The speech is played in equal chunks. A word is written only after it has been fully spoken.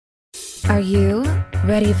Are you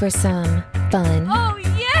ready for some fun? Oh,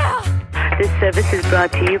 yeah! This service is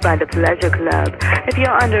brought to you by the Pleasure Club. If you're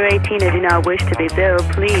under 18 and do not wish to be billed,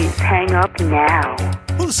 please hang up now.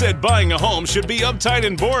 Who said buying a home should be uptight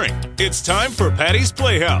and boring? It's time for Patty's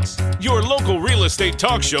Playhouse, your local real estate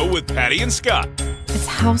talk show with Patty and Scott. It's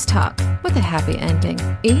house talk with a happy ending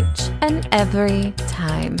each and every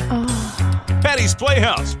time. Patty's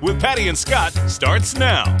Playhouse with Patty and Scott starts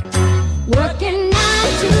now. Working 9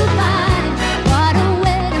 to 5, what a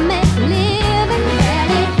way to make a living.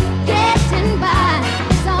 Barely getting by,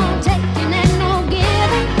 it's all taking and no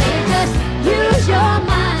giving. They just use your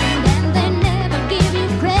mind and they never give you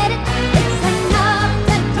credit. It's enough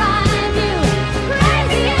to drive you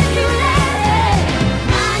crazy if you let it.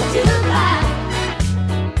 9 to 5.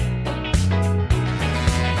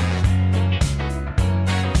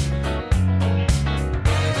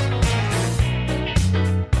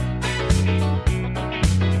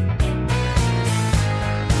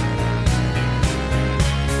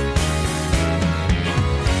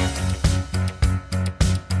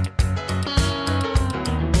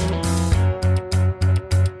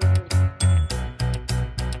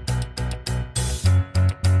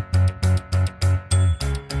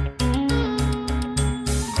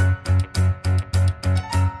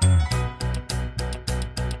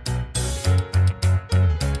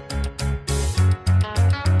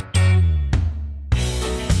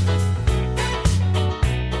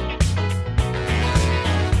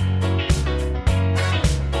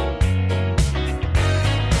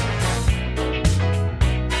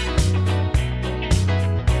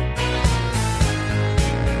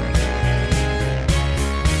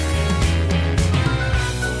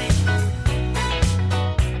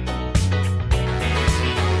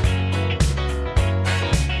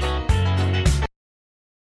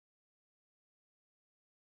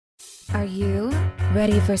 Are you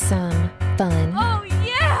ready for some fun? Oh,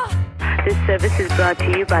 yeah! This service is brought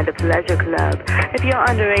to you by the Pleasure Club. If you're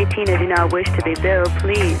under 18 and do not wish to be billed,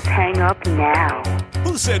 please hang up now.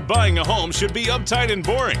 Who said buying a home should be uptight and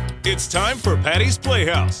boring? It's time for Patty's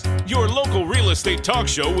Playhouse, your local real estate talk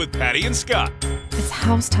show with Patty and Scott. It's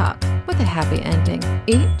house talk with a happy ending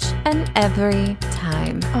each and every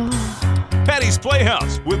time. Patty's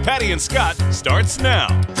Playhouse with Patty and Scott starts now.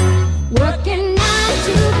 Working 9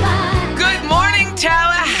 to 5. Good morning,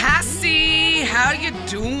 Tallahassee. How you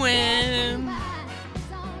doing?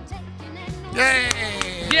 Yay!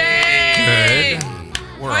 Yay! Good.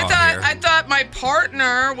 We're all here. I thought my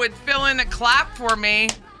partner would fill in a clap for me.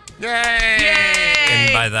 Yay! Yay!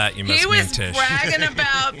 And by that, you must He mean was Tish. bragging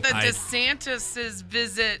about the I- DeSantis'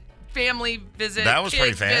 visit, family visit, That was pretty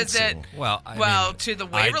kid fancy. visit. Well, I mean, To the I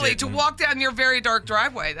Waverly to didn't- walk down your very dark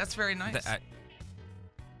driveway. That's very nice.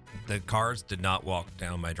 The cars did not walk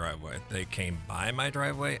down my driveway. They came by my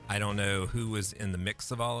driveway. I don't know who was in the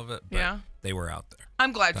mix of all of it, but Yeah. they were out there.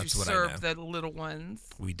 I'm glad That's you what I served know. the little ones.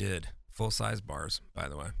 We did. Full-size bars, by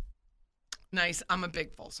the way. Nice. I'm a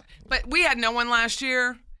big full size. But we had no one last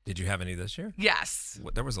year. Did you have any this year? Yes.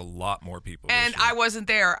 There was a lot more people And this year. I wasn't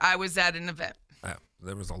there. I was at an event. Yeah,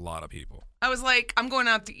 there was a lot of people. I was like, I'm going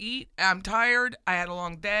out to eat. I'm tired. I had a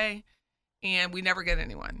long day. And we never get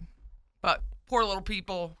anyone. But poor little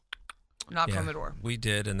people knock on the door. We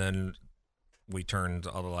did, and then we turned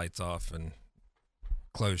all the lights off and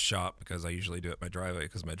closed shop because I usually do it my driveway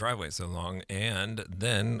because my driveway is so long. And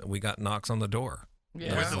then we got knocks on the door.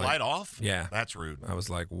 Yeah. Was the light off? Yeah. That's rude. I was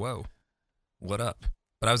like, whoa, what up?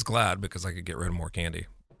 But I was glad because I could get rid of more candy.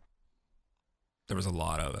 There was a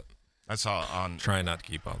lot of it. I saw Trying not to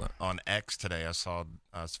keep all that. on X today, I saw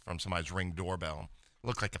from somebody's Ring doorbell. It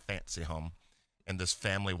looked like a fancy home. And this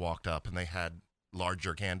family walked up, and they had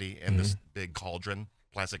larger candy in this big cauldron,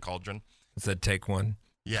 plastic cauldron. It said take one.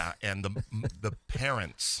 Yeah, and the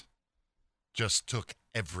parents just took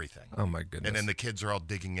everything. Oh, my goodness. And then the kids are all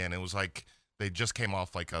digging in. It was like they just came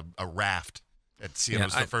off like a raft at sea. It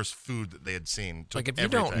was the first food that they had seen. Took Like, if you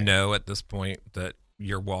everything. don't know at this point that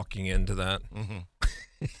you're walking into that.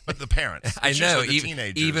 But the parents. I It's know. usually the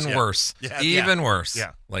teenagers. Even yeah. worse. Yeah, Even worse.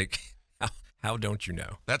 Yeah. Like, how don't you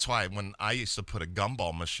know? That's why when I used to put a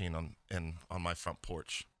gumball machine on my front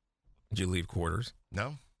porch. Did you leave quarters?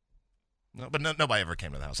 No, but nobody ever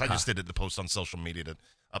came to the house. I just did it to post on social media to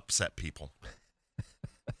upset people.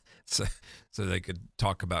 So they could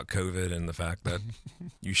talk about COVID and the fact that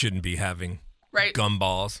you shouldn't be having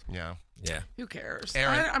gumballs. Yeah. Yeah. Who cares?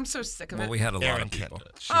 Erin- I'm so sick of it. Well, we had a lot Erin of people.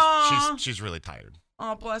 can't. She's really tired.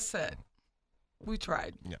 Oh, bless it. We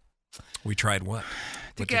tried. Yeah. We tried what? To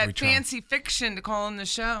What did we get try? fancy fiction to call on the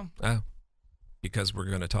show. Oh, because we're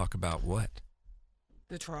going to talk about what?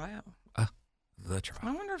 The trial. The trial.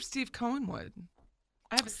 I wonder if Steve Cohen would.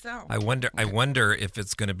 I have a cell. I wonder if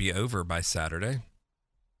it's going to be over by Saturday.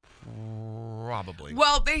 Probably.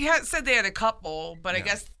 Well, they said they had a couple, but I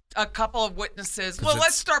guess a couple of witnesses. Well,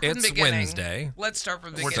 let's start from the beginning. It's Wednesday. Let's start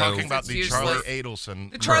from the We're beginning. talking about the useless. Charlie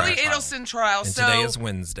Adelson. The Charlie trial. Adelson trial. And So today is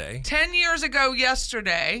Wednesday. 10 years ago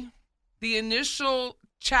yesterday, the initial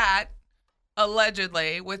chat,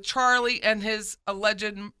 allegedly, with Charlie and his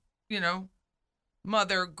alleged,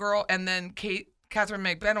 mother, girl, and then Catherine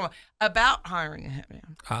McBenoit about hiring a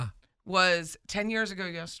hitman was 10 years ago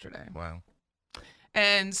yesterday. Wow.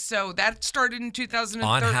 And so that started in 2013.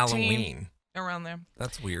 On Halloween. Around there.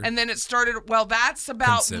 That's weird. And then it started, that's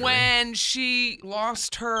about Considering. when she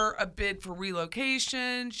lost a bid for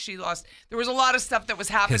relocation. There was a lot of stuff that was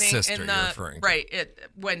happening His sister, in you're referring to.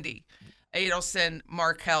 Wendy Adelson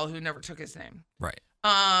Markel, who never took his name. Right.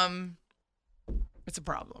 It's a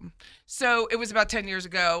problem. So it was about 10 years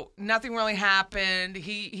ago. Nothing really happened.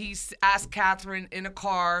 He asked Catherine in a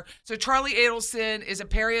car. So Charlie Adelson is a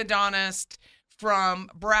periodontist from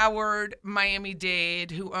Broward, Miami-Dade,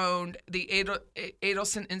 who owned the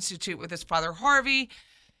Adelson Institute with his father, Harvey.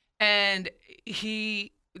 And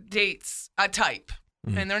he dates a type.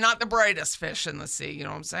 And they're not the brightest fish in the sea, you know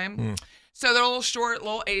what I'm saying? So they're a little short, a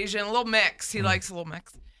little Asian, a little mix. He likes a little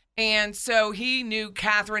mix. And so he knew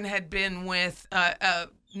Catherine had been with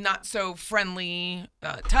not so friendly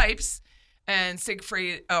types. And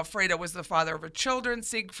Siegfried Fredo was the father of her children.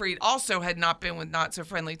 Siegfried also had not been with not so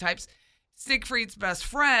friendly types. Siegfried's best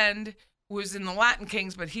friend was in the Latin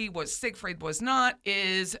Kings, but Siegfried was not,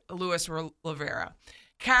 is Luis Rivera.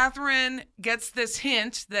 Catherine gets this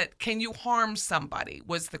hint that, can you harm somebody,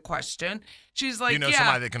 was the question. She's like,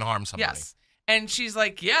 somebody that can harm somebody. Yes. And she's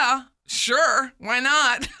like, yeah, sure, why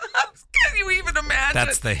not? Can you even imagine?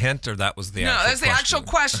 That's the hint, or that was the actual question? No, that's the actual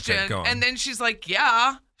question. Okay, go on. And then she's like,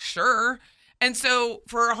 yeah, sure. And so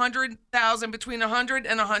for $100,000, between $100,000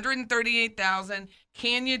 and $138,000,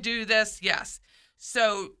 can you do this? Yes.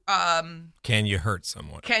 So, can you hurt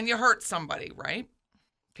someone? Can you hurt somebody, right?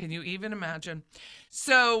 Can you even imagine?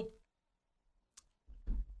 So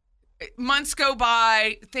months go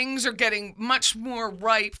by, things are getting much more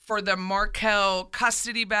ripe for the Markel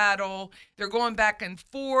custody battle. They're going back and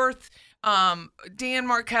forth. Dan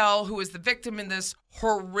Markel, who is the victim in this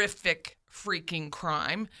horrific freaking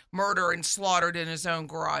crime, murder and slaughtered in his own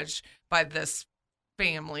garage by this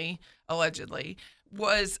family, allegedly,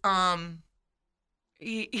 was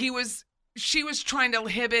she was trying to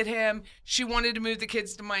inhibit him. She wanted to move the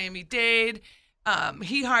kids to Miami-Dade.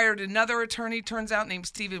 He hired another attorney, turns out, named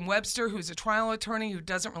Stephen Webster, who's a trial attorney who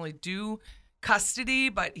doesn't really do custody,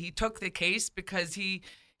 but he took the case because he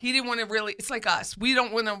didn't want to really, it's like us. We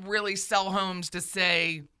don't want to really sell homes to,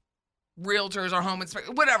 say, realtors or home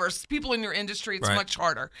inspectors, whatever. People in your industry, it's much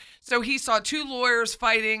harder. So he saw two lawyers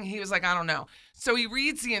fighting. He was like, I don't know. So he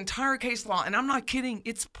reads the entire case law, and I'm not kidding.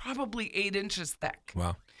 It's probably 8 inches thick.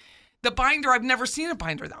 Wow. The binder, I've never seen a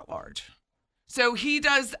binder that large. So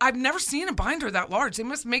I've never seen a binder that large. They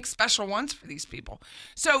must make special ones for these people.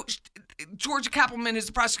 So Georgia Kappelman, who's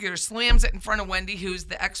the prosecutor, slams it in front of Wendy, who's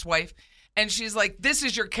the ex-wife. And she's like, this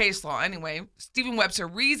is your case law. Anyway, Stephen Webster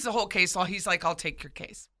reads the whole case law. He's like, I'll take your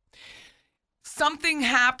case. Something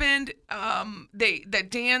happened that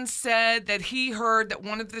Dan said that he heard that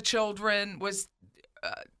one of the children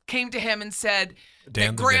came to him and said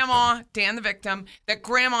that Dan the victim, that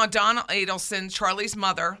Grandma Donna Adelson, Charlie's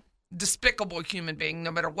mother, despicable human being,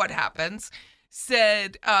 no matter what happens,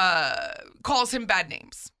 said, calls him bad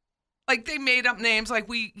names. Like, they made up names. Like,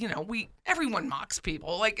 everyone mocks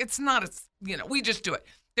people. Like, it's not, we just do it.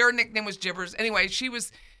 Their nickname was Gibbers. Anyway, she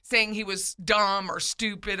was saying he was dumb or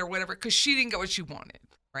stupid or whatever because she didn't get what she wanted,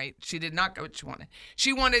 right? She did not get what she wanted.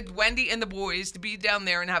 She wanted Wendy and the boys to be down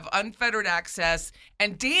there and have unfettered access.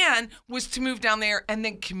 And Dan was to move down there and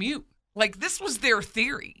then commute. Like, this was their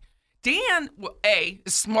theory. Dan,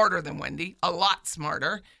 is smarter than Wendy, a lot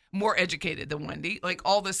smarter, more educated than Wendy, like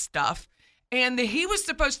all this stuff. And he was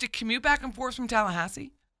supposed to commute back and forth from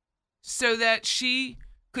Tallahassee so that she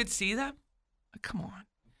could see them. Come on.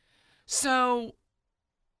 So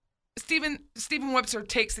Stephen Webster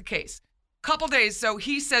takes the case. Couple days. So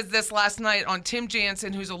he says this last night on Tim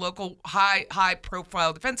Jansen, who's a local high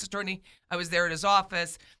profile defense attorney. I was there at his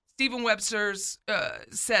office. Stephen Webster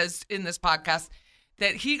says in this podcast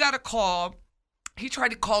that he got a call. He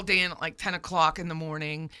tried to call Dan at like 10 o'clock in the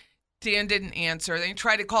morning. Dan didn't answer. Then he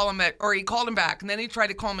tried to call him he called him back. And then he tried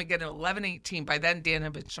to call him again at 11:18. By then, Dan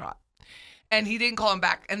had been shot. And he didn't call him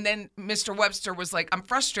back. And then Mr. Webster was like, I'm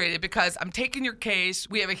frustrated because I'm taking your case.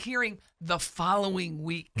 We have a hearing the following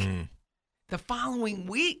week. The following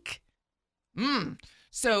week.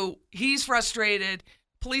 So he's frustrated.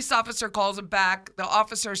 Police officer calls him back. The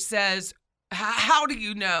officer says, how do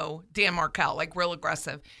you know Dan Markel? Like, real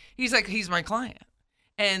aggressive. He's like, he's my client.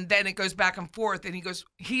 And then it goes back and forth. And he goes,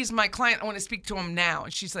 he's my client. I want to speak to him now.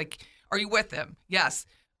 And she's like, are you with him? Yes.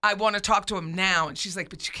 I want to talk to him now. And she's like,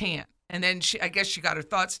 but you can't. And then I guess she got her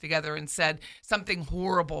thoughts together and said something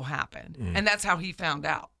horrible happened. And that's how he found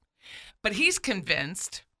out. But he's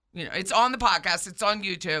convinced, it's on the podcast, it's on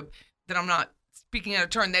YouTube, that I'm not speaking out of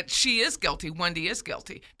turn, that she is guilty. Wendy is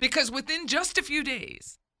guilty. Because within just a few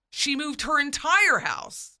days, she moved her entire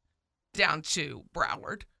house down to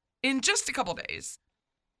Broward in just a couple days.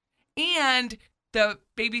 And the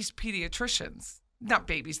baby's pediatricians, not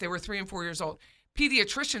babies, they were 3 and 4 years old.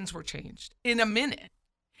 Pediatricians were changed in a minute.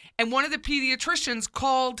 And one of the pediatricians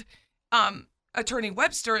called Attorney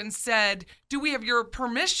Webster and said, do we have your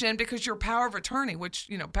permission, because your power of attorney, which,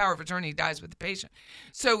 power of attorney dies with the patient.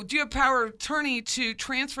 So do you have power of attorney to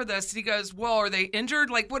transfer this? And he goes, well, are they injured?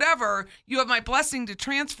 Like, whatever. You have my blessing to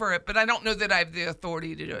transfer it, but I don't know that I have the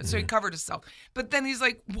authority to do it. So he covered himself. But then he's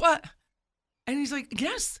like, what? And he's like,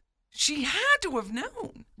 yes, she had to have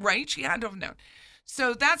known, right? She had to have known.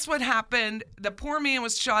 So that's what happened. The poor man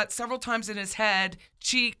was shot several times in his head,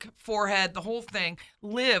 cheek, forehead, the whole thing.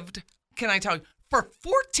 Lived, can I tell you, for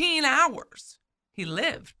 14 hours. He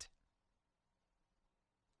lived.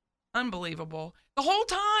 Unbelievable. The whole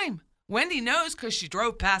time. Wendy knows because she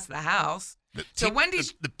drove past the house.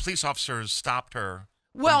 The police officers stopped her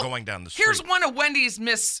from going down the street. Here's one of Wendy's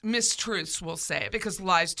mistruths, we'll say, because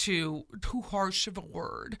lie's too harsh of a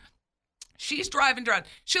word. She's driving down.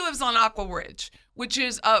 She lives on Aqua Ridge, which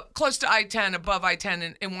is close to I-10, above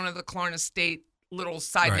I-10 in one of the Clarna State little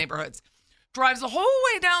side neighborhoods. Drives the whole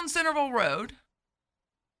way down Centerville Road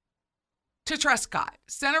to Trescott,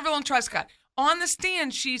 Centerville and Trescott. On the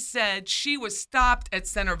stand, she said she was stopped at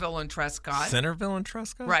Centerville and Trescott. Centerville and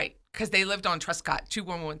Trescott? Right, because they lived on Trescott,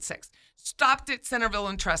 2116. Stopped at Centerville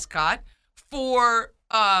and Trescott for,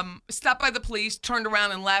 stopped by the police, turned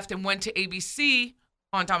around and left, and went to ABC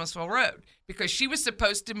on Thomasville Road, because she was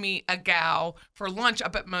supposed to meet a gal for lunch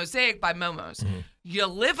up at Mosaic by Momo's. Mm-hmm. You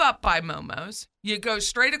live up by Momo's, you go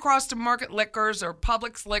straight across to Market Liquors or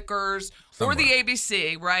Publix Liquors or the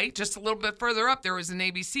ABC, right? Just a little bit further up, there was an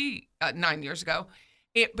ABC 9 years ago.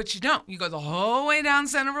 But you don't. You go the whole way down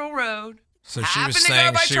Centerville Road. So she was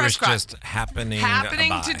saying she was just happening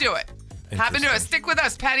to do it. Happen to it. Stick with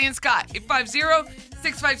us, Patty and Scott.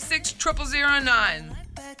 850-656-0009.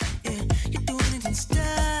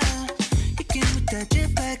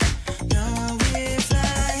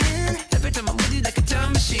 Every time I'm with you like a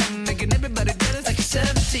time machine, making everybody jealous like you're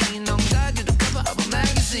 17. On God, you're the cover of a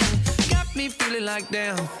magazine. Got me feeling like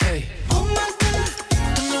damn. Hey. Oh my God,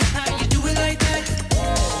 don't know how you do it like that.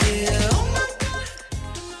 Yeah. Oh my God,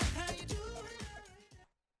 don't know how you do it.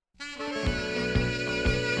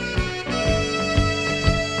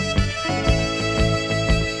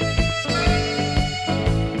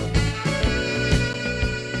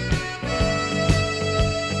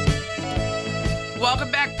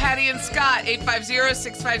 Welcome back, Patty and Scott.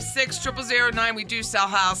 850-656-0009. We do sell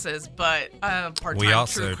houses, but part-time we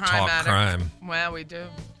also true crime talk addict. crime. Well, we do.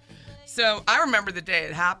 So I remember the day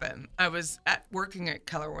it happened. I was working at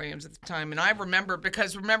Keller Williams at the time, and I remember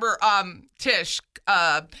Tish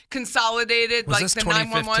Consolidated, Was like this the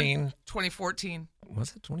 911. 2014.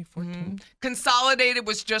 Was it 2014? Mm-hmm. Consolidated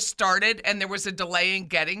was just started, and there was a delay in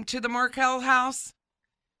getting to the Markel house.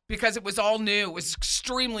 Because it was all new. It was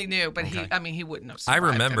extremely new, but he wouldn't have survived. I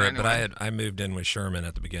remember it, anyway. but I moved in with Sherman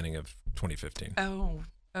at the beginning of 2015. Oh,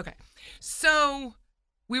 okay. So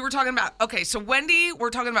we were talking about, so we're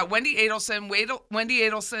talking about Wendy Adelson. Wendy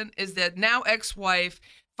Adelson is the now ex-wife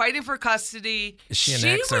fighting for custody. Is she an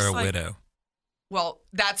ex or a widow? Well,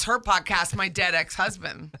 that's her podcast, My Dead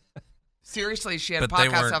Ex-Husband. Seriously, she had a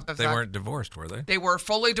podcast off the They weren't divorced, were they? They were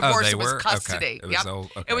fully divorced. They it was were? custody. Okay.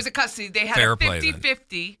 It was a custody. They had Fair a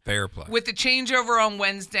 50-50. Fair play. With the changeover on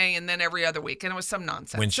Wednesday and then every other week. And it was some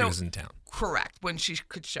nonsense. When she was in town. Correct. When she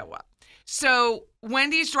could show up. So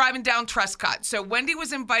Wendy's driving down Trescott. So Wendy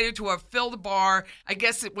was invited to a filled bar. I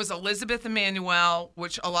guess it was Elizabeth Emanuel,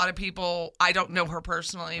 which a lot of people, I don't know her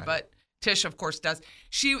personally, but Tish, of course, does.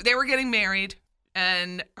 They were getting married.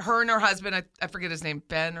 And her and her husband, I forget his name,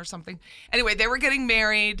 Ben or something. Anyway, they were getting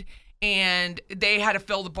married, and they had to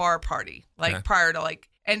fill the bar party, prior to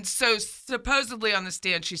and so supposedly on the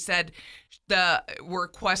stand, she said the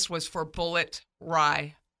request was for Bullet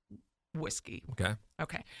Rye whiskey.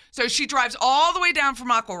 Okay. So she drives all the way down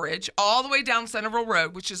from Aqua Ridge, all the way down Centerville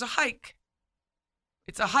Road, which is a hike.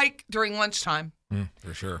 It's a hike during lunchtime.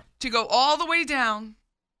 For sure. To go all the way down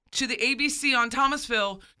to the ABC on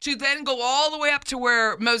Thomasville to then go all the way up to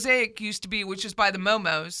where Mosaic used to be, which is by the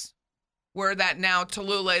Momos, where that now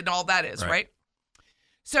Tallulah and all that is, right?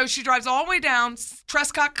 So she drives all the way down.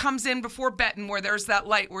 Trescott comes in before Benton, where there's that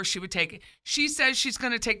light where she would take it. She says she's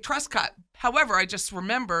going to take Trescott. However, I just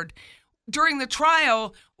remembered during the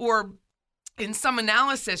trial or in some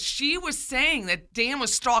analysis, she was saying that Dan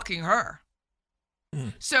was stalking her.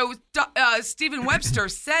 So Stephen Webster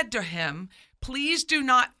said to him, please do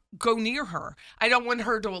not go near her. I don't want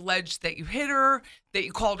her to allege that you hit her, that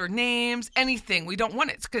you called her names, anything. We don't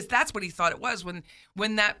want it, because that's what he thought it was.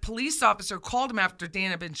 When that police officer called him after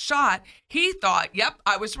Dan had been shot, he thought, yep,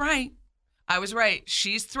 I was right. I was right.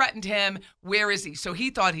 She's threatened him. Where is he? So he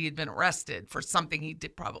thought he had been arrested for something he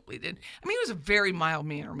probably did. I mean, he was a very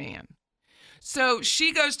mild-mannered man. So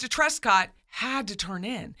she goes to Trescott, had to turn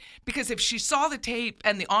in, because if she saw the tape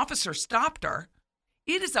and the officer stopped her,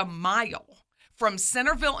 it is a mile from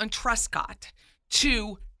Centerville and Trescott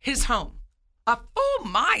to his home. A full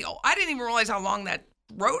mile. I didn't even realize how long that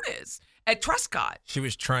road is at Trescott. She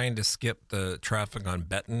was trying to skip the traffic on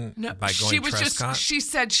Benton by going Trescott? She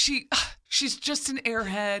said she's just an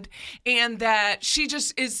airhead, and that she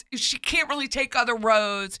can't really take other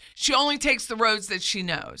roads. She only takes the roads that she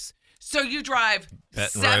knows. So you drive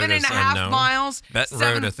Benton 7.5 miles. Benton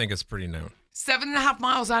Road, I think, is pretty known. 7.5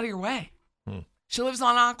 miles out of your way. She lives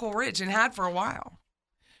on Aqua Ridge and had for a while.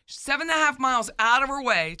 7.5 miles out of her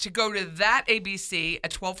way to go to that ABC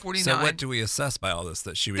at 12:49. So what do we assess by all this?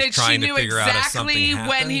 That she was trying to figure out if something happened? She knew exactly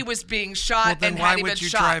when he was being shot, well, then and why had he been would you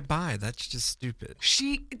shot. drive by? That's just stupid.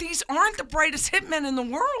 These aren't the brightest hitmen in the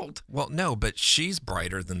world. Well, no, but she's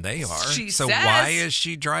brighter than they are. So She says, why is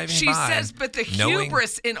she driving by? She says, but the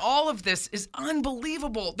hubris in all of this is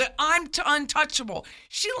unbelievable. That I'm untouchable.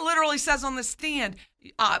 She literally says on the stand,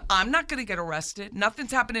 I'm not going to get arrested.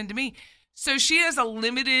 Nothing's happening to me. So she has a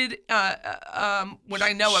limited, what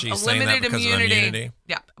I know of, She's a limited immunity.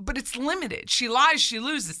 Yeah, but it's limited. She lies, she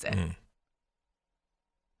loses it.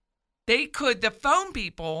 The phone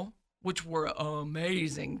people, which were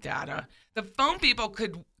amazing data, the phone people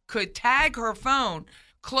could tag her phone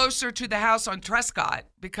closer to the house on Trescott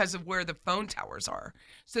because of where the phone towers are.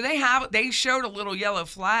 So they showed a little yellow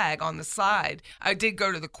flag on the side. I did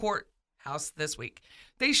go to the courthouse this week.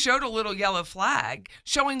 They showed a little yellow flag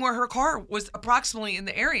showing where her car was approximately in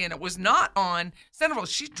the area, and it was not on Centerville.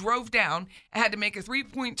 She drove down and had to make a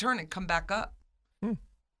 3-point turn and come back up.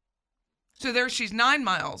 So she's 9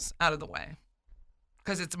 miles out of the way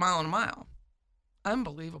because it's a mile and a mile.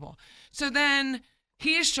 Unbelievable. So then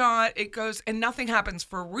he is shot, it goes, and nothing happens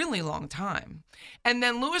for a really long time. And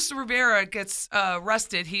then Luis Rivera gets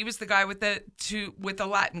arrested. He was the guy with the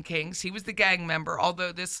Latin Kings. He was the gang member,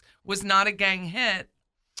 although this was not a gang hit.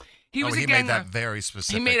 He made that very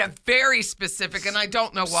specific. He made it very specific, and I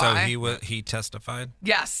don't know why. So he testified?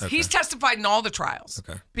 Yes. Okay. He's testified in all the trials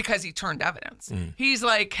because he turned evidence. He's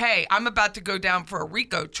like, hey, I'm about to go down for a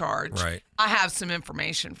RICO charge. Right. I have some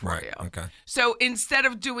information for you. Okay. So instead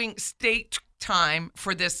of doing state time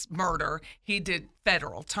for this murder, he did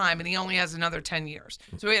federal time, and he only has another 10 years.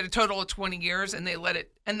 So he had a total of 20 years, and they let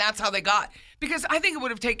it, and that's how they got. Because I think it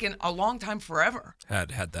would have taken a long time forever. Had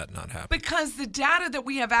that not happened. Because the data that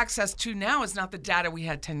we have access to now is not the data we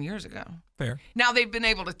had 10 years ago. Fair. Now they've been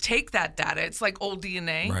able to take that data. It's like old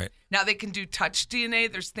DNA. Right. Now they can do touch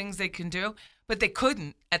DNA. There's things they can do, but they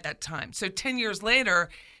couldn't at that time. So 10 years later,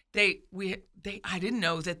 I didn't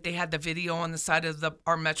know that they had the video on the side of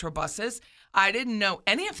our Metro buses. I didn't know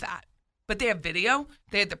any of that. But they have video.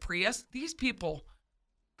 They had the Prius. These people,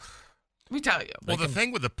 let me tell you. Well, the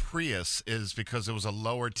thing with the Prius is because it was a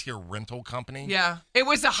lower tier rental company. Yeah. It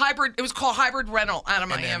was a hybrid. It was called Hybrid Rental out of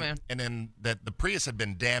Miami. And then that the Prius had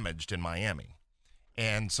been damaged in Miami.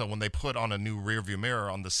 And so when they put on a new rear view mirror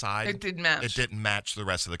on the side, it didn't match. It didn't match the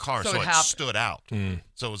rest of the car. So it stood out.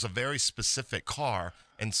 So it was a very specific car.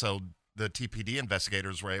 And so the TPD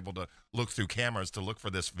investigators were able to look through cameras to look for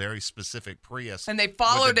this very specific Prius. And they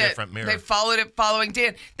followed with a different mirror. They followed it following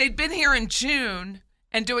Dan. They'd been here in June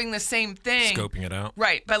and doing the same thing. Scoping it out.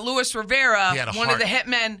 Right. But Luis Rivera, one of the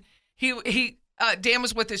hitmen, Dan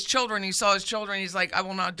was with his children. He saw his children. He's like, I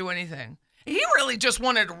will not do anything. He really just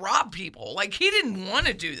wanted to rob people. Like, he didn't want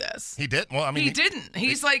to do this. He didn't? Well, I mean... He didn't.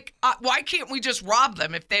 He's like, why can't we just rob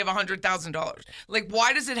them if they have $100,000? Like,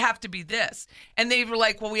 why does it have to be this? And they were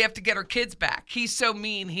like, well, we have to get our kids back. He's so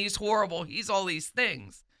mean. He's horrible. He's all these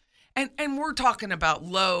things. And we're talking about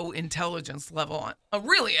low intelligence level on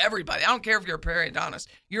really everybody. I don't care if you're a periodontist.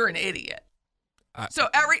 You're an idiot. So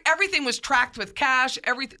everything was tracked with cash.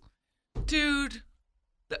 Everything. Dude,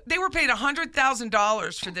 they were paid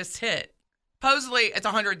 $100,000 for this hit. Supposedly, it's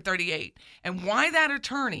 138. And why that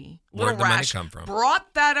attorney, Where'd Little the money Rash, come from?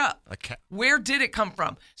 brought that up? ca- Where did it come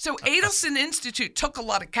from? So Adelson Institute took a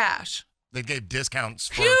lot of cash. They gave discounts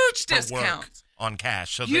for Huge for work discounts. on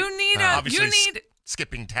cash. So You need a- obviously you need-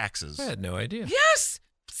 skipping taxes. I had no idea. Yes,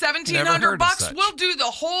 Never heard $1,700 of bucks. such. We'll do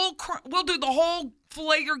the whole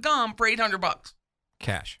fillet your gum for $800.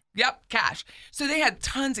 Cash. Yep, cash. So they had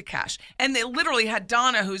tons of cash. And they literally had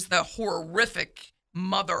Donna, who's the horrific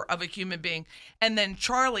mother of a human being, and then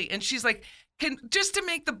Charlie. And she's like, just to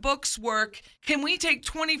make the books work, can we take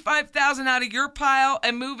 $25,000 out of your pile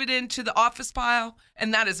and move it into the office pile?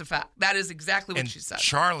 And that is a fact. That is exactly what And she said.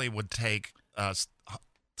 Charlie would take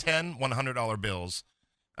 10 $100 bills,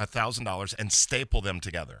 $1,000, and staple them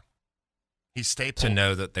together. He stapled To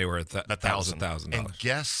know that they were $1,000. $1,000. And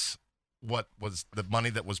guess what was the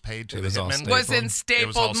money that was paid to It the was all hitmen? stapled. was in It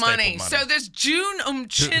was all stapled money. stapled So money. this June Who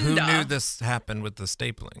Umchinda, knew this happened with the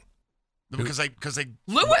stapling? Because they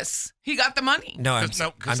Lewis, he got the money. No, I'm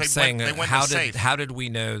 'cause they saying went to how safe. did we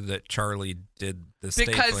know that Charlie did the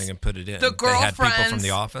Because stapling and put it in? the They had people from girlfriends- the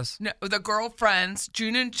office. No, the girlfriends,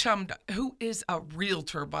 June and Chumda, who is a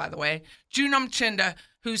realtor, by the way, June Umchinda,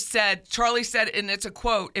 who said, Charlie said, and it's a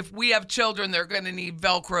quote, if we have children, they're going to need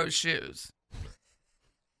Velcro shoes.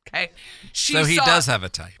 Okay. So he does have a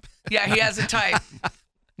type. Yeah, he has a type.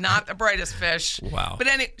 Not the brightest fish. Wow. But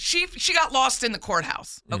she got lost in the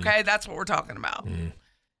courthouse. Okay, that's what we're talking about.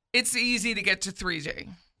 It's easy to get to 3G.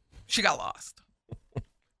 She got lost.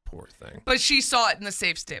 Poor thing. But she saw it in the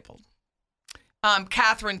safe stapled.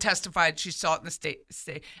 Catherine testified she saw it in the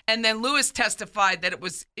state, and then Lewis testified that it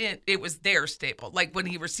was there stapled, like when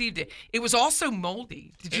he received it. It was also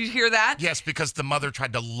moldy. Did you hear that? Yes, because the mother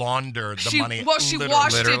tried to launder the money. Well, she literally.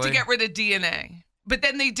 washed it to Literally? get rid of DNA, but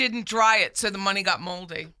then they didn't dry it, so the money got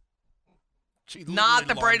moldy. She Not literally the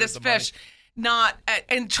laundered brightest the money. fish.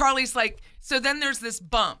 And Charlie's like, so then there's this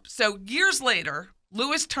bump. So years later,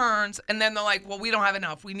 Lewis turns, and then they're like, well, we don't have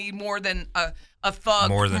enough. We need more than a thug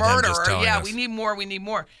More than him murderer. just telling Yeah, us. we need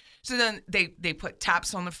more. So then they put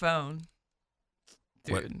taps on the phone.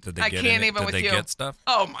 Dude, What, did they I get can't in it? even Did with they you. get stuff?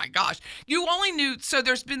 Oh my gosh. You only knew, so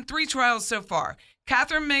there's been 3 trials so far.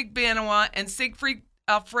 Catherine Meg-Banawa and Siegfried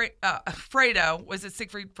Fredo. Was it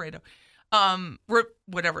Siegfried Fredo?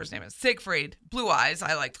 Whatever his name is. Siegfried. Blue Eyes,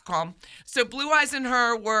 I like to call him. So Blue Eyes and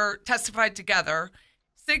her were testified together.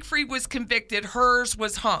 Siegfried was convicted. Hers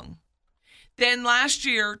was hung. Then last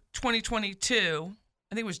year, 2022,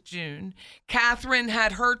 I think it was June, Catherine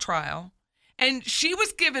had her trial, and she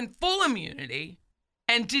was given full immunity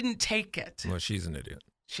and didn't take it. Well, she's an idiot.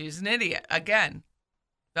 She's an idiot. Again,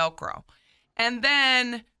 Velcro. And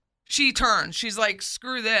then she turns. She's like,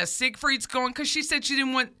 screw this. Siegfried's going, because she said she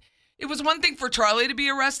didn't want, it was one thing for Charlie to be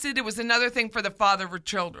arrested. It was another thing for the father of her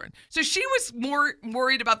children. So she was more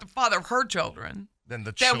worried about the father of her children Than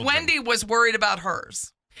the that children. Wendy was worried about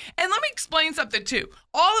hers. And let me explain something, too.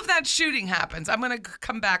 All of that shooting happens. I'm going to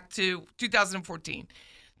come back to 2014.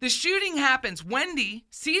 The shooting happens. Wendy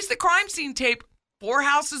sees the crime scene tape 4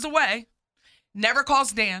 houses away, never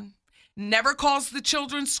calls Dan, never calls the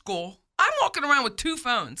children's school. I'm walking around with 2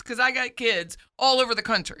 phones because I got kids all over the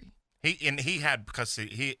country. He had because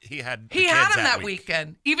he had the He kids had him that week.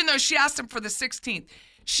 weekend, even though she asked him for the 16th.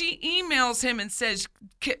 She emails him and says,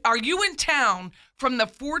 are you in town from the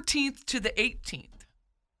 14th to the 18th?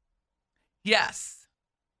 Yes.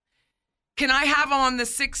 Can I have him on the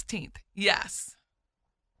 16th? Yes.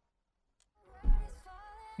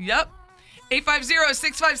 Yep.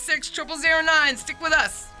 850-656-0009. Stick with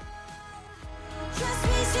us. Trust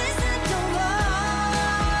me, sister, don't worry.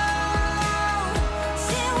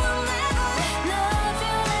 She will never love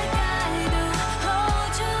you like I do,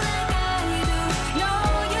 hold you like I do, know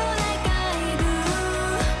you like I do.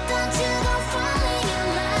 Don't you go falling in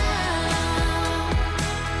love,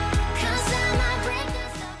 'cause I might break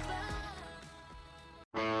this apart.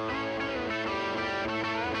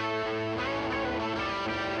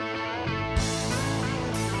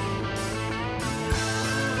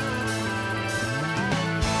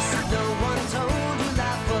 No one told you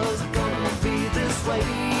life was gonna be this way.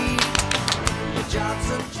 Your job's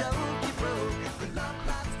a joke, you broke. Your love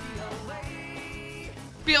life's the away.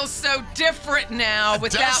 Feels so different now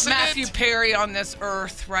without Doesn't Matthew it? Perry on this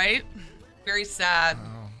earth, right? Very sad.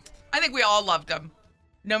 I think we all loved him,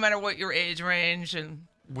 no matter what your age range, and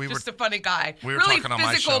We just were- a funny guy. we were really talking on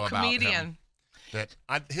my physical show about comedian. him.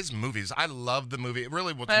 His movies, I love the movie. It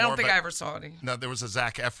really was. I don't more think of a- I ever saw any. No, there was a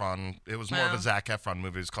Zac Efron. It was more of No. a Zac Efron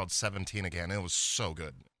movie. It was called 17 Again. It was so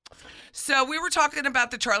good. So we were talking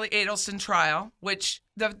about the Charlie Adelson trial, which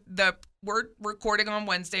we're recording on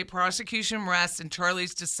Wednesday. Prosecution rests, and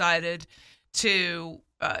Charlie's decided to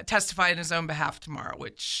testify in his own behalf tomorrow,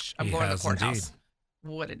 which I'm He going to has the courthouse. indeed.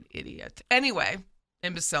 What an idiot. Anyway,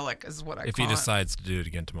 imbecilic is what I If call he it. decides to do it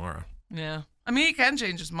again tomorrow. Yeah. I mean, he can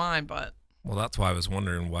change his mind, but Well, that's why I was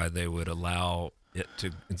wondering why they would allow it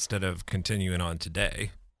to, instead of continuing on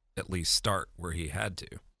today, at least start where he had to.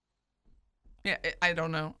 yeah, I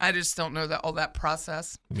don't know. I just don't know all that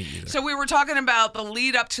process. Me either. So we were talking about the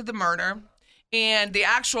lead up to the murder and the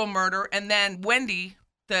actual murder, and then Wendy,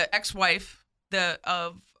 the ex-wife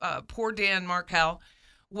of poor Dan Markel,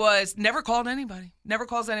 was never called anybody. Never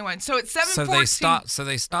calls anyone. So it's 7:14. So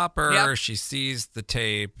they stop her. Yep. She sees the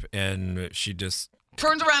tape, and she just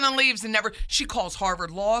Turns around and leaves and never. She calls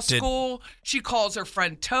Harvard Law School. She calls her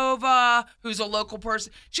friend Tova, who's a local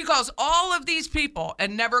person. She calls all of these people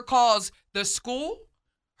and never calls the school,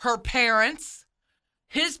 her parents,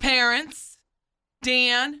 his parents,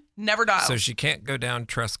 Dan. Never dials. So she can't go down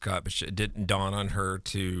Trescott, but it didn't dawn on her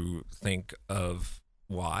to think of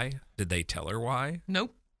why. Did they tell her why?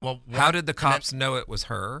 Nope. Well, How did the cops know it was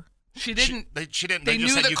her? She didn't. She didn't. They They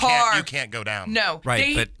just knew said the you car. You can't go down. No.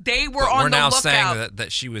 Right, they were but on we're the now lookout. saying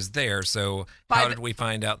that she was there. So By how the- did we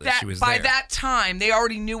find out that she was by there? that time, they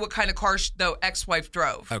already knew what kind of car the ex-wife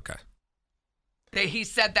drove. Okay. He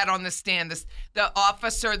said that on the stand. The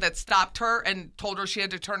officer that stopped her and told her she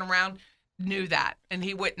had to turn around knew that, and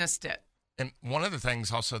he witnessed it. And one of the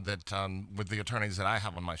things also that with the attorneys that I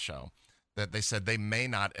have on my show, that they said they may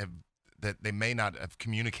not have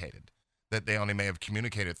communicated, that they only may have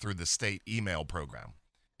communicated through the state email program,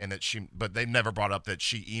 and that but they never brought up that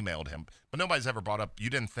she emailed him. But nobody's ever brought up, you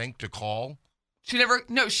didn't think to call? She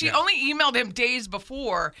only emailed him days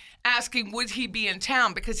before asking would he be in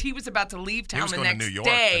town because he was about to leave town was the going to next, New York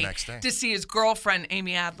day the next day. to see his girlfriend,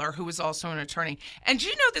 Amy Adler, who was also an attorney. And do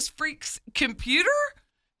you know this freak's computer?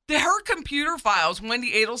 Her computer files,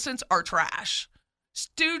 Wendy Adelson's, are trash.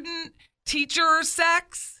 Student, teacher,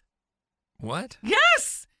 sex. What?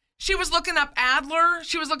 Yes. She was looking up Adler.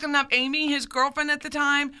 She was looking up Amy, his girlfriend at the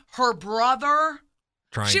time, her brother.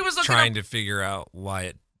 She was looking trying up- to figure out why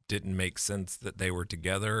it didn't make sense that they were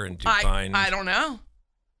together and to I find don't know.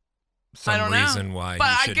 some I don't know. reason why. But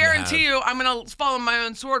he I shouldn't guarantee have. you, I'm going to fall on my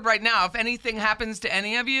own sword right now. If anything happens to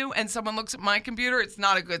any of you and someone looks at my computer, it's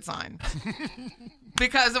not a good sign.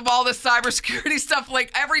 Because of all this cybersecurity stuff,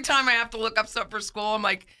 like every time I have to look up stuff for school, I'm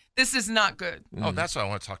like, this is not good. Oh, that's what I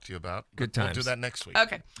want to talk to you about. Good We'll do times. that next week.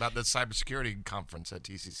 Okay. About the cybersecurity conference at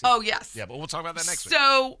TCC. Oh, yes. Yeah, but we'll talk about that next week.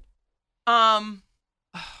 So,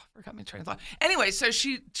 forgot my train of thought. Anyway, so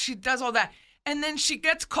she does all that. And then she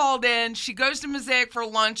gets called in. She goes to Mosaic for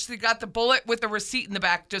lunch. They got the bullet with the receipt in the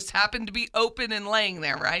back. Just happened to be open and laying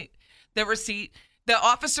there, right? The receipt. The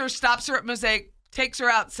officer stops her at Mosaic, takes her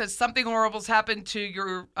out, says something horrible's happened to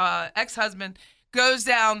your ex-husband, goes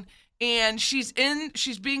down, and she's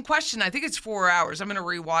being questioned. I think it's 4 hours. I'm going to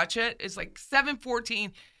rewatch it. It's like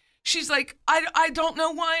 7:14. She's like, I don't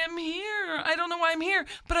know why I'm here. I don't know why I'm here.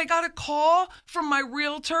 But I got a call from my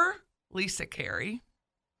realtor, Lisa Carey.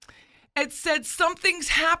 It said something's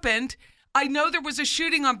happened. I know there was a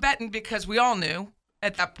shooting on Benton because we all knew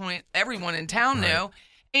at that point. Everyone in town knew.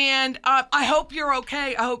 And I hope you're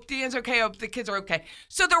okay. I hope Dan's okay. I hope the kids are okay.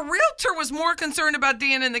 So the realtor was more concerned about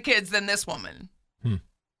Dan and the kids than this woman.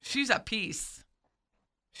 She's a piece.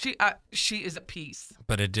 She is a piece.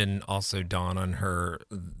 But it didn't also dawn on her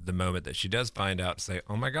the moment that she does find out, say,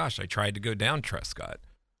 oh my gosh, I tried to go down Trescott.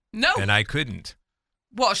 No. And I couldn't.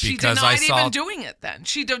 Well, she Because denied I saw- even doing it then.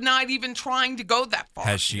 She denied even trying to go that far.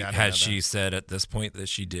 Has she Yeah, I didn't know she said at this point that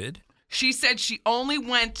she did? She said she only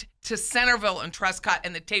went to Centerville and Trescott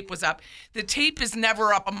and the tape was up. The tape is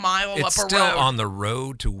never up a mile It's up a still road. on the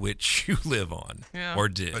road to which you live on. Yeah. Or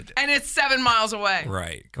did. And it's 7 miles away.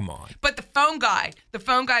 Right. Come on. But the phone guy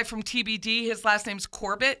from TBD, his last name's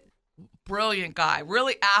Corbett. Brilliant guy,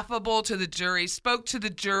 really affable to the jury, spoke to the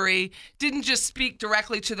jury, didn't just speak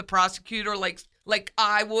directly to the prosecutor like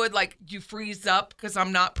I would, like you freeze up because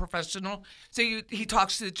I'm not professional. So he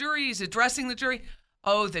talks to the jury, he's addressing the jury.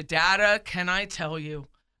 Oh, the data, can I tell you?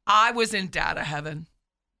 I was in data heaven.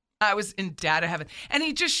 And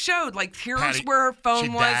he just showed, like, here's Patty, where her phone she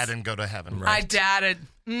was. dad and go to heaven. Right. I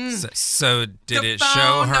dated. So did The it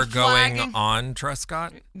show phone, her the going flagging. on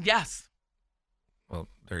Trescott? Yes. Well,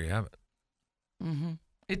 there you have it.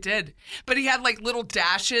 It did. But he had like little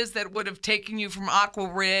dashes that would have taken you from Aqua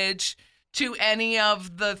Ridge to any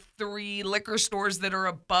of the 3 liquor stores that are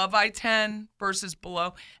above I-10 versus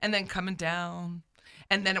below, and then coming down.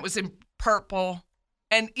 And then it was in purple.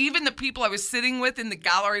 And even the people I was sitting with in the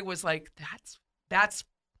gallery was like, that's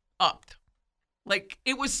upped. Like,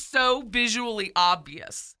 it was so visually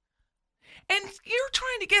obvious. And you're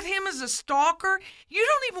trying to get him as a stalker. You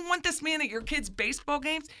don't even want this man at your kids' baseball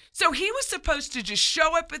games. So he was supposed to just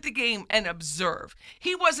show up at the game and observe.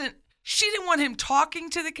 She didn't want him talking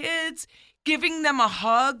to the kids, giving them a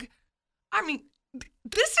hug. I mean,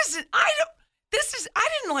 I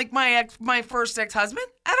didn't like my first ex-husband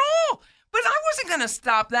at all, but I wasn't going to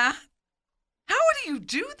stop that. How do you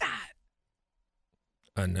do that?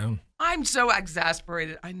 Unknown. I'm so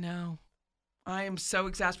exasperated. I know. I am so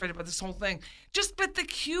exasperated by this whole thing. But the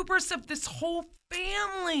hubris of this whole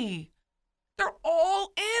family. They're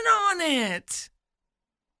all in on it.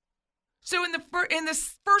 So in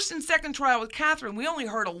this first and second trial with Catherine, we only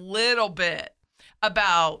heard a little bit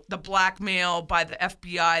about the blackmail by the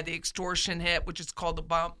FBI, the extortion hit, which is called the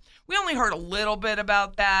bump. We only heard a little bit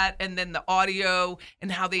about that, and then the audio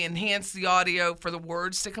and how they enhanced the audio for the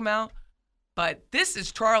words to come out. But this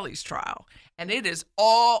is Charlie's trial, and it is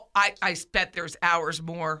all, I bet there's hours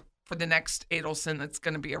more for the next Adelson that's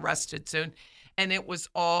going to be arrested soon. And it was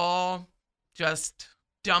all just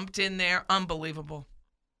dumped in there. Unbelievable.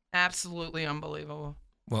 Absolutely unbelievable.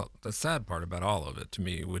 Well, the sad part about all of it to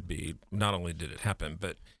me would be not only did it happen,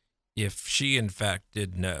 but if she in fact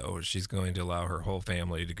did know she's going to allow her whole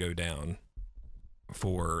family to go down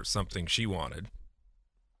for something she wanted,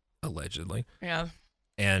 allegedly. Yeah.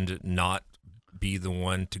 And not be the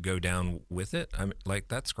one to go down with it. I mean, like,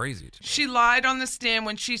 that's crazy to me. She lied on the stand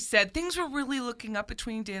when she said things were really looking up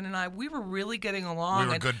between Dan and I. We were really getting along.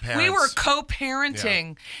 We were good parents. We were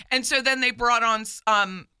co-parenting. Yeah. And so then they brought on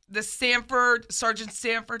the Sergeant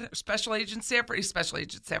Sanford, Special Agent Sanford. He's Special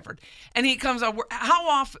Agent Sanford. And he comes on.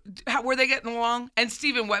 How were they getting along? And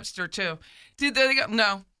Stephen Webster, too. Did they go?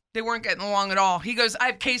 No, they weren't getting along at all. He goes, I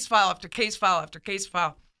have case file after case file after case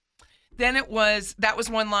file. Then that was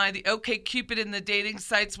one lie. The OkCupid in the dating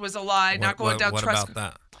sites was a lie. Not going down trust. What about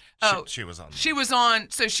that? Oh, she was on. She was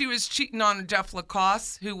on. So she was cheating on Jeff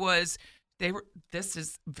Lacoste, who was. This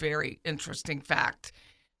is very interesting fact.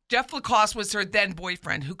 Jeff Lacoste was her then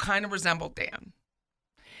boyfriend, who kind of resembled Dan.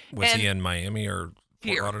 Was he in Miami or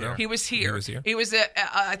Fort Lauderdale? He was here. He was here. He was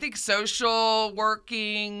I think social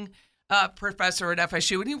working professor at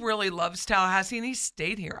FSU, and he really loves Tallahassee, and he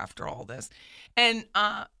stayed here after all this. And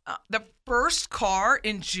the first car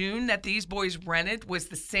in June that these boys rented was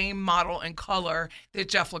the same model and color that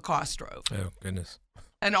Jeff Lacoste drove. Oh, goodness.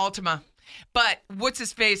 An Altima. But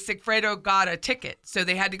what's-his-face, Sigfredo got a ticket, so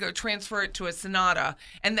they had to go transfer it to a Sonata.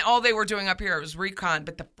 And all they were doing up here was recon,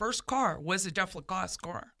 but the first car was a Jeff Lacoste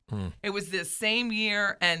car. It was the same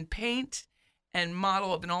year and paint and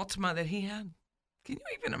model of an Altima that he had. Can you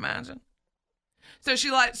even imagine? So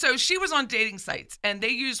she lied. So she was on dating sites, and they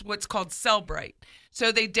use what's called Cellbrite.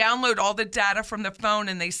 So they download all the data from the phone,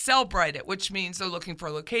 and they Cellbrite it, which means they're looking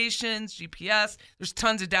for locations, GPS. There's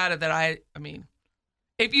tons of data that I mean,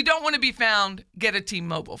 if you don't want to be found, get a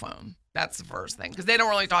T-Mobile phone. That's the first thing, because they don't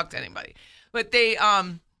really talk to anybody. But they,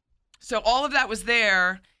 so all of that was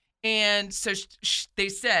there, and so they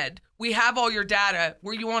said, we have all your data.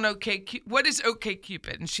 Were you on OkCupid? What is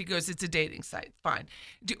OkCupid? And she goes, it's a dating site. Fine.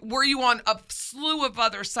 Were you on a slew of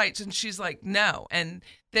other sites? And she's like, no. And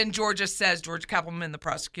then Georgia Kappelman, the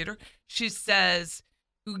prosecutor, she says,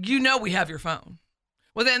 you know we have your phone.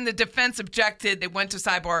 Well, then the defense objected. They went to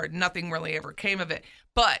sidebar. Nothing really ever came of it.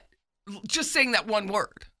 But just saying that one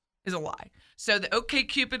word is a lie. So the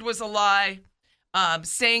OkCupid was a lie.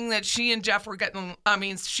 Saying that she and Dan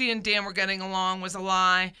were getting along was a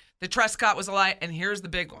lie. The Trescott was a lie. And here's the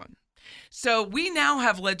big one. So we now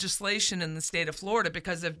have legislation in the state of Florida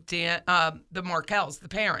because of the Markells, the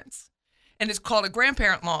parents. And it's called a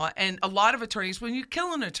grandparent law. And a lot of attorneys, when you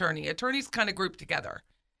kill an attorney, attorneys kind of group together.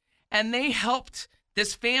 And they helped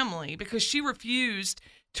this family because she refused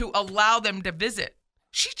to allow them to visit.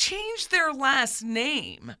 She changed their last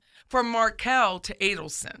name from Markel to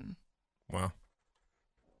Adelson. Wow.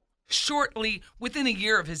 Shortly, within a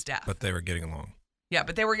year of his death. But they were getting along. Yeah,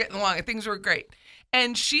 but they were getting along and things were great.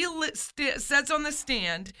 And she says on the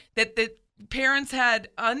stand that the parents had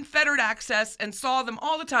unfettered access and saw them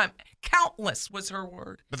all the time. Countless was her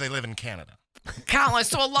word. But they live in Canada. Countless.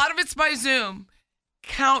 So a lot of it's by Zoom.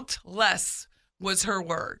 Countless was her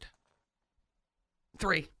word.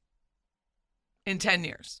 3 in 10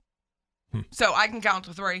 years. So I can count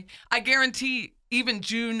to 3. I guarantee even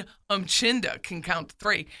June Umchinda can count to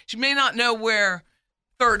 3. She may not know where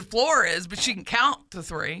 3rd floor is, but she can count to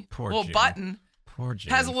 3. Poor little June. Button. Poor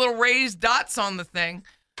June. Has a little raised dots on the thing.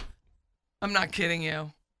 I'm not kidding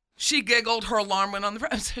you. She giggled. Her alarm went on the.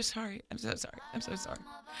 I'm so sorry. I'm so sorry. I'm so sorry.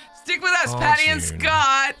 Stick with us, Oh, Patty and June.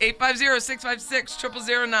 Scott.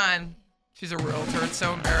 850-656-0009. She's a realtor. It's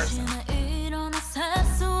so embarrassing.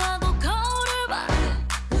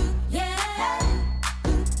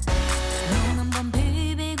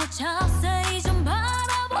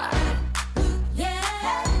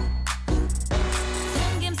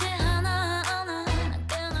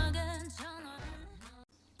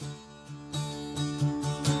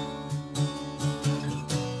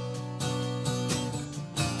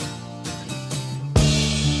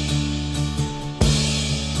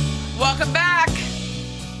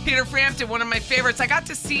 Peter Frampton, one of my favorites. I got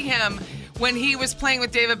to see him when he was playing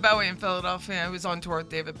with David Bowie in Philadelphia. He was on tour with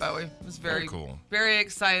David Bowie. It was very cool. Very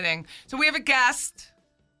exciting. So we have a guest,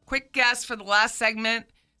 quick guest for the last segment,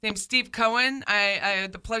 named Steve Cohen. I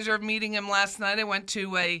had the pleasure of meeting him last night. I went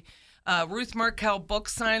to a Ruth Markel book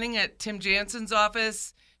signing at Tim Jansen's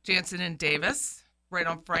office, Jansen and Davis, right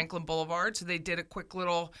on Franklin Boulevard. So they did a quick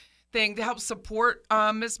little thing to help support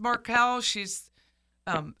Ms. Markel. She's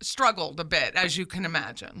struggled a bit, as you can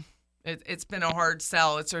imagine. It's been a hard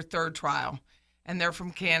sell. It's her third trial, and they're from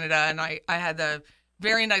Canada. And I had the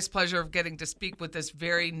very nice pleasure of getting to speak with this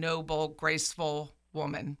very noble, graceful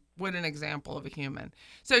woman. What an example of a human.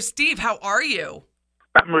 So, Steve, how are you?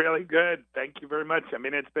 I'm really good. Thank you very much. I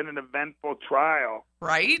mean, it's been an eventful trial.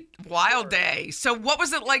 Right? Wild day. So what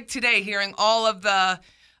was it like today, hearing all of the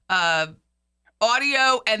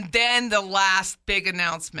audio and then the last big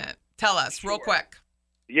announcement? Tell us real quick.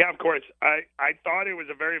 Yeah, of course. I thought it was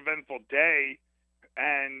a very eventful day.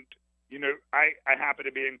 And, you know, I happen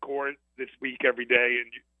to be in court this week every day. And,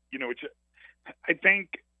 you know, I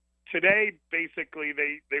think today, basically,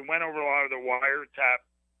 they went over a lot of the wiretap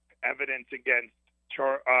evidence against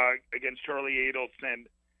Charlie Adelson.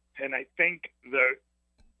 And I think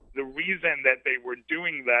the reason that they were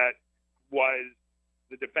doing that was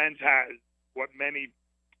the defense has what many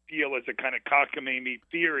feel is a kind of cockamamie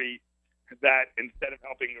theory that instead of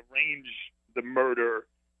helping arrange the murder,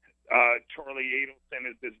 Charlie Adelson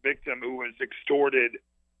is this victim who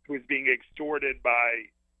was being extorted by,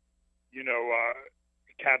 you know,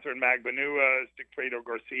 Catherine Magbanua, Sigfredo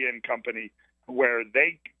Garcia and company, where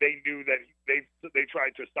they knew that they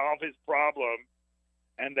tried to solve his problem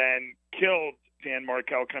and then killed Dan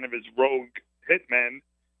Markel, kind of his rogue hitman,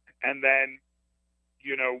 and then,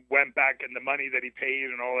 you know, went back, and the money that he paid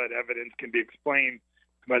and all that evidence can be explained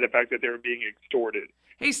by the fact that they were being extorted.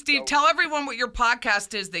 Hey, Steve, tell everyone what your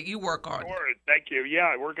podcast is that you work on. Sure, thank you.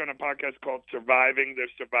 Yeah, I work on a podcast called Surviving the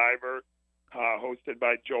Survivor, hosted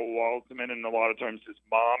by Joel Waldman and a lot of times his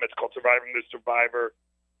mom. It's called Surviving the Survivor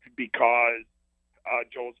because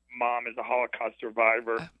Joel's mom is a Holocaust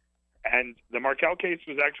survivor. And the Markel case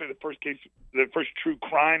was actually the first true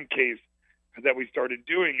crime case that we started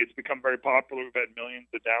doing. It's become very popular. We've had millions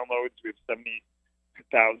of downloads. We have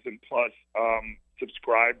 70,000 plus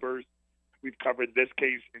subscribers. We've covered this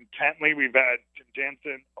case intently. We've had Tim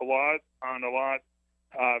Jansen a lot,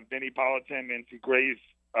 Vinnie Politan, Nancy Grace.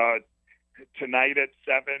 Tonight at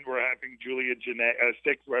 7, we're having Julia Janae.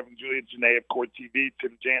 6, we're having Julia Janae of Court TV,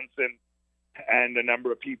 Tim Jansen, and a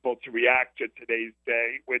number of people to react to today's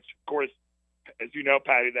day, which, of course, as you know,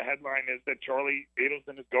 Patty, the headline is that Charlie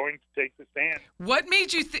Adelson is going to take the stand. What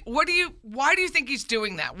made you why do you think he's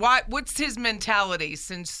doing that? What's his mentality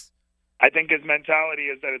since? I think his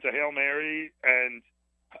mentality is that it's a Hail Mary, and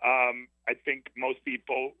I think most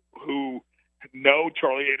people who know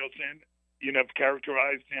Charlie Adelson, you know, have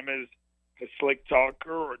characterized him as a slick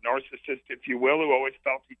talker or narcissist, if you will, who always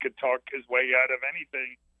felt he could talk his way out of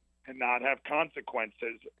anything and not have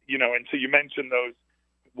consequences, you know. And so you mentioned those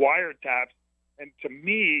wiretaps, and to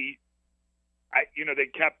me, they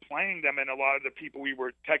kept playing them, and a lot of the people we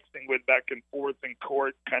were texting with back and forth in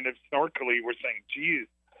court kind of snarkily were saying, geez,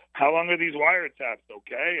 how long are these wiretaps?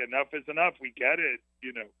 Okay, enough is enough. We get it.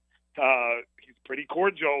 You know, he's pretty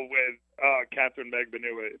cordial with Catherine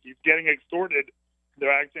Magbanua. If he's getting extorted,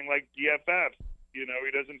 they're acting like DFFs. You know,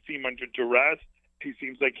 he doesn't seem under duress. He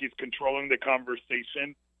seems like he's controlling the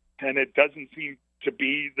conversation, and it doesn't seem to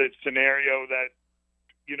be the scenario that,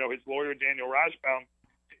 you know, his lawyer, Daniel Rashbaum,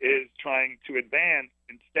 is trying to advance.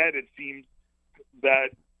 Instead, it seems that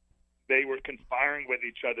they were conspiring with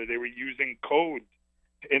each other. They were using codes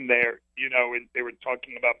in there, you know, and they were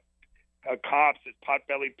talking about cops as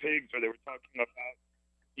pot-bellied pigs, or they were talking about,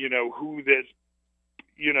 you know, who this,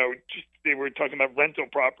 you know, just they were talking about rental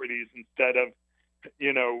properties instead of,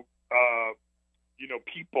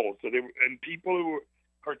 people. So people who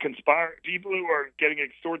are people who are getting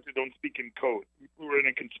extorted don't speak in code. People who are in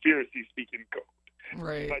a conspiracy speak in code.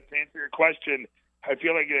 Right. But to answer your question, I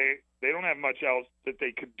feel like they don't have much else that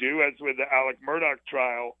they could do. As with the Alec Murdaugh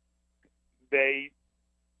trial, they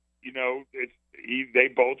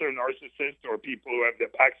both are narcissists or people who have their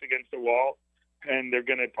backs against the wall, and they're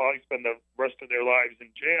going to probably spend the rest of their lives in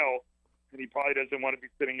jail. And he probably doesn't want to be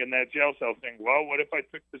sitting in that jail cell saying, well, what if I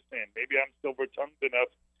took the stand? Maybe I'm silver-tongued enough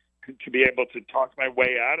to be able to talk my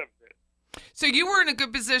way out of it. So you were in a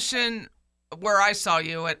good position where I saw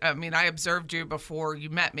you. I observed you before you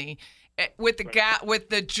met me. With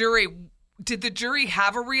the jury, did the jury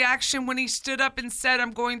have a reaction when he stood up and said,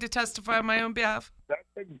 I'm going to testify on my own behalf? That's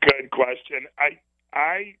a good question.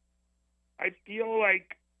 I feel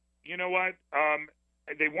like, you know what,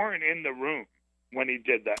 they weren't in the room when he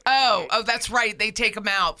did that. Oh, that's right. They take him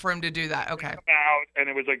out for him to do that. Okay. Come out, and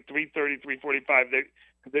it was like 3:30, 3:45.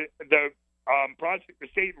 The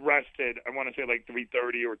state rested. I want to say like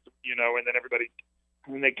 3:30 or and then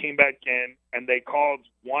when they came back in and they called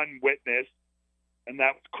one witness, and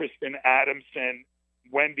that was Kristen Adamson,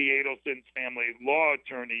 Wendy Adelson's family law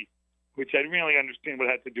attorney, which I didn't really understand what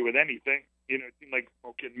it had to do with anything. It seemed like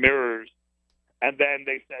smoke and mirrors. And then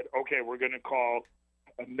they said, okay, we're going to call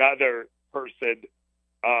another person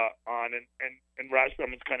on, and Rashbaum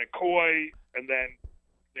was kind of coy, and then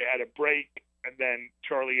they had a break, and then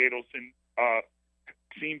Charlie Adelson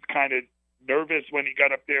seemed kind of nervous when he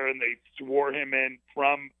got up there, and they swore him in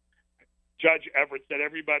from Judge Everett said,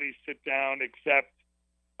 everybody sit down except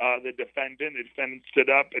the defendant. The defendant stood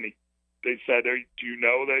up, and they said, do you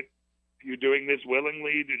know that you're doing this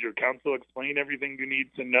willingly? Did your counsel explain everything you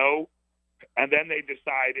need to know? And then they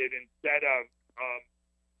decided, instead of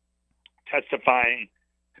testifying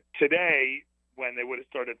today, when they would have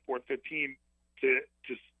started at 4:15, to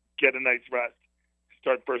get a night's rest,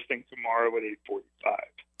 start first thing tomorrow at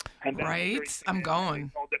 8:45. Right, I'm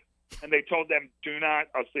going. And they told them, "Do not.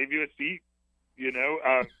 I'll save you a seat."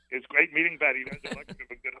 It's great meeting Patty. You guys are lucky to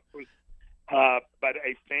have a good host. But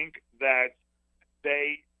I think that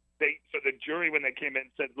so the jury, when they came in,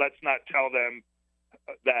 said, "Let's not tell them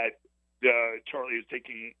that Charlie is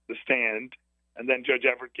taking the stand." And then Judge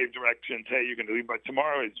Everett gave directions, hey, you're going to leave by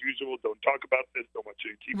tomorrow as usual. Don't talk about this. Don't want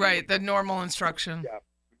you to keep Right, the normal instruction. Yeah.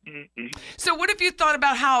 Mm-hmm. So what have you thought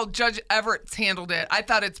about how Judge Everett's handled it? I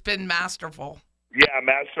thought it's been masterful. Yeah,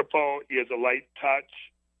 masterful. He has a light touch.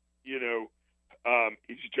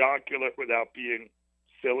 He's jocular without being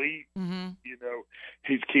silly. Mm-hmm.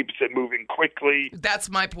 He keeps it moving quickly. That's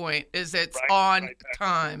my point, is it's on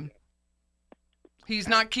time. He's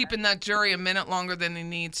not keeping that jury a minute longer than he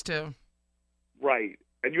needs to. Right.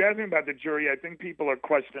 And you asked me about the jury. I think people are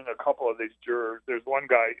questioning a couple of these jurors. There's one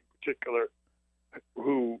guy in particular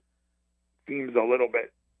who seems a little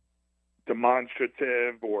bit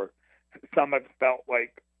demonstrative, or some have felt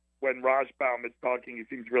like when Rashbaum is talking, he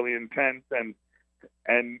seems really intense.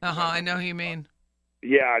 I know who you mean.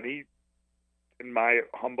 Yeah, and he, in my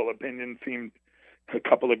humble opinion, seemed a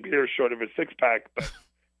couple of beers short of a six-pack, but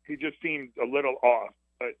he just seemed a little off.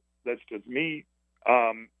 But that's just me.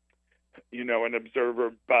 An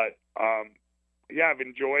observer. But, I've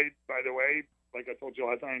enjoyed, by the way, like I told you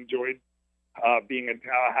last time, I enjoyed being in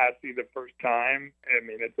Tallahassee the first time. I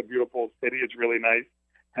mean, it's a beautiful city. It's really nice.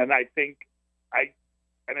 And I think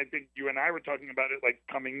you and I were talking about it, like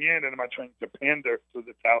coming in, and I'm not trying to pander to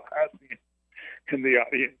the Tallahassee in the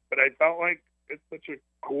audience, but I felt like it's such a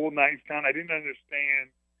cool, nice town. I didn't understand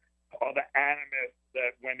all the animus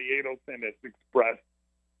that Wendy Adelson has expressed,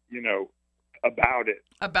 about it.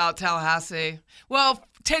 About Tallahassee. Well,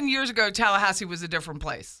 10 years ago, Tallahassee was a different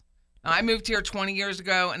place. I moved here 20 years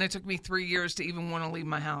ago, and it took me 3 years to even want to leave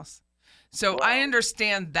my house. So I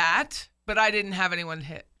understand that, but I didn't have anyone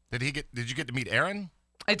hit. Did you get to meet Aaron?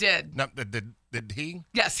 I did. No, did he?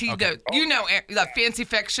 Yes, he did. The Fancy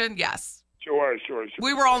Fiction, yes. Sure.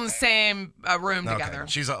 We were all in the same room together.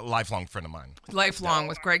 She's a lifelong friend of mine. Lifelong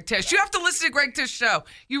with Greg Tish. You have to listen to Greg Tish's show.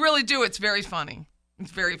 You really do. It's very funny. It's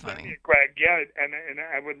very funny. Greg, yeah, and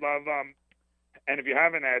I would love, and if you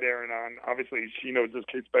haven't had Erin on, obviously she knows this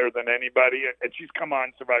case better than anybody, and she's come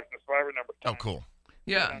on Surviving the Survivor number 10. Oh, cool.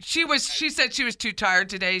 Yeah, she said she was too tired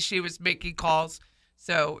today. She was making calls,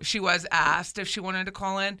 so she was asked if she wanted to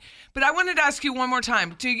call in. But I wanted to ask you one more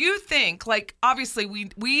time. Do you think, like, obviously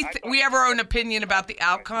we have our own opinion about the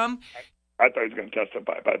outcome? I thought he was going to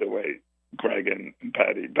testify, by the way, Greg and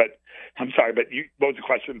Patty, but I'm sorry, but what was the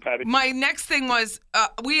question, Patty? My next thing was,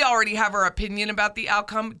 we already have our opinion about the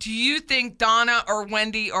outcome. Do you think Donna or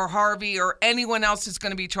Wendy or Harvey or anyone else is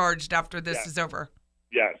going to be charged after this is over?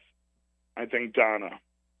 Yes. I think Donna.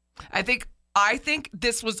 I think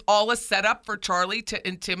this was all a setup for Charlie to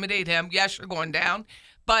intimidate him. Yes, you're going down,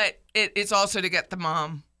 but it's also to get the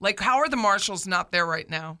mom. Like, how are the marshals not there right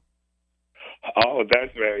now? Oh,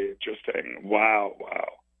 that's very interesting. Wow.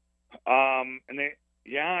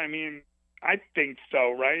 I think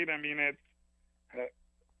so, right? I mean, it's,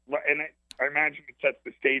 and I imagine it sets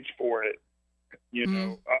the stage for it,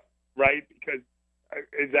 right? Because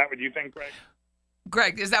is that what you think, Greg?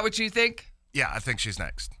 Greg, is that what you think? Yeah, I think she's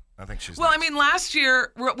next. Next. I mean, last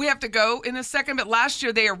year, we have to go in a second, but last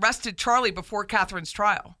year they arrested Charlie before Catherine's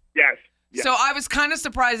trial. Yes. So I was kind of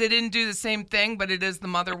surprised they didn't do the same thing, but it is the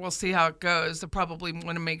mother. We'll see how it goes. They'll probably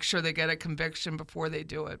want to make sure they get a conviction before they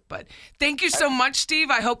do it. But thank you so much, Steve.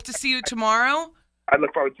 I hope to see you tomorrow. I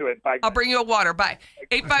look forward to it. Bye. I'll bring you a water. Bye.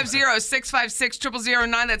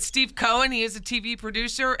 850-656-0009. That's Steve Cohen. He is a TV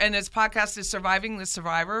producer, and his podcast is Surviving the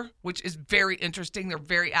Survivor, which is very interesting. They're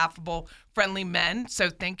very affable, friendly men. So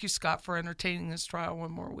thank you, Scott, for entertaining this trial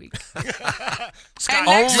one more week. Scott,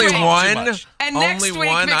 Only you talk too one? much. And Only next week,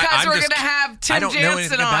 one? because we're I'm going to have Tim I don't know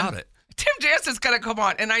anything Jansen on. about it. Tim Jansen's going to come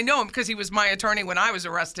on, and I know him because he was my attorney when I was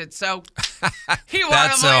arrested. So he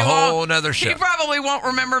That's a whole nother show. He probably won't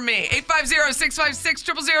remember me.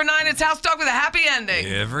 850-656-0009. It's House Talk with a happy ending.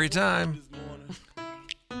 Every time.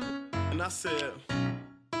 And I said,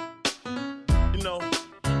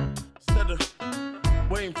 instead of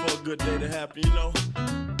waiting for a good day to happen,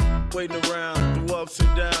 waiting around through ups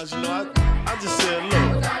and downs, I just said, look.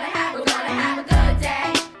 We're gonna have a good